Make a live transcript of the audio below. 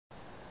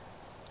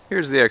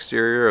Here's the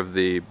exterior of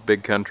the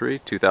Big Country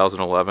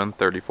 2011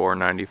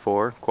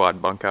 3494 quad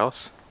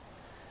bunkhouse.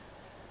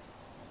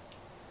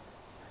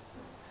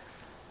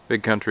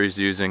 Big Country's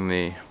using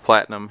the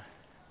platinum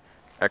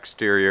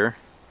exterior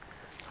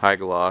high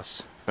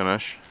gloss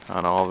finish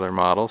on all of their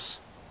models.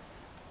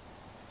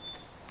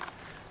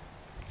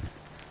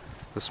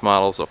 This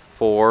model's a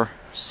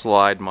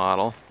 4-slide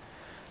model.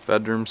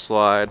 Bedroom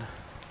slide,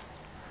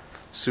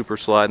 super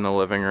slide in the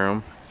living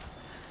room,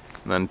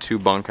 and then 2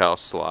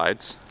 bunkhouse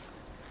slides.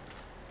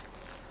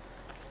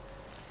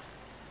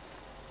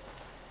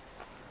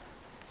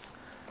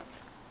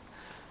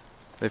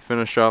 They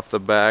finish off the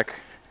back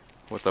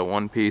with a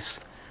one-piece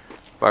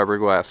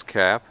fiberglass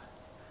cap.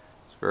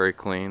 It's very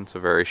clean, it's a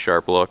very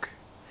sharp look.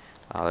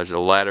 There's a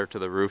ladder to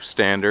the roof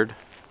standard.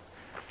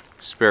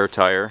 Spare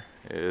tire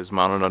is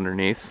mounted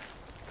underneath.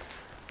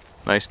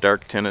 Nice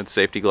dark tinted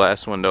safety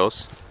glass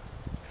windows.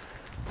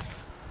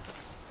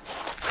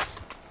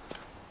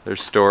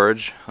 There's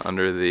storage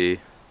under the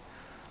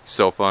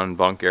sofa and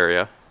bunk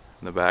area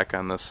in the back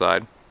on this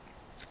side.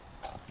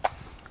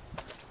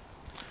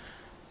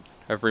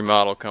 Every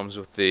model comes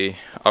with the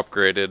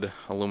upgraded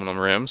aluminum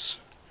rims.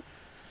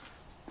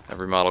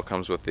 Every model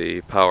comes with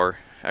the power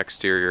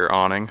exterior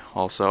awning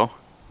also.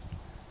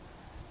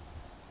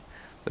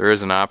 There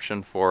is an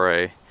option for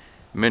a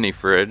mini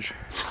fridge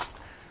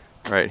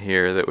right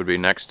here that would be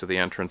next to the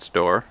entrance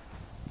door.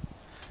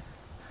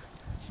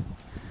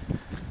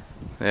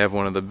 They have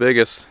one of the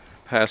biggest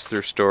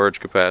pass-through storage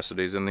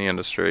capacities in the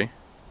industry.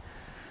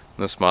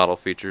 This model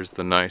features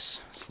the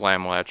nice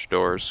slam latch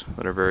doors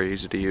that are very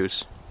easy to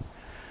use.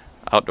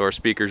 Outdoor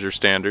speakers are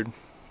standard.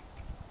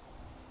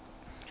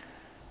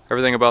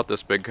 Everything about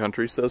this Big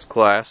Country says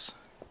class.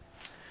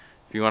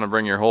 If you want to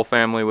bring your whole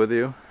family with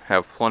you,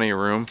 have plenty of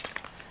room,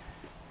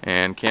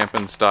 and camp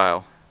in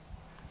style,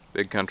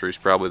 Big Country is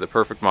probably the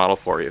perfect model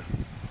for you.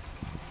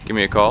 Give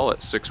me a call at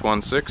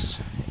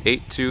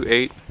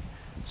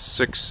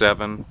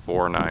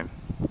 616-828-6749.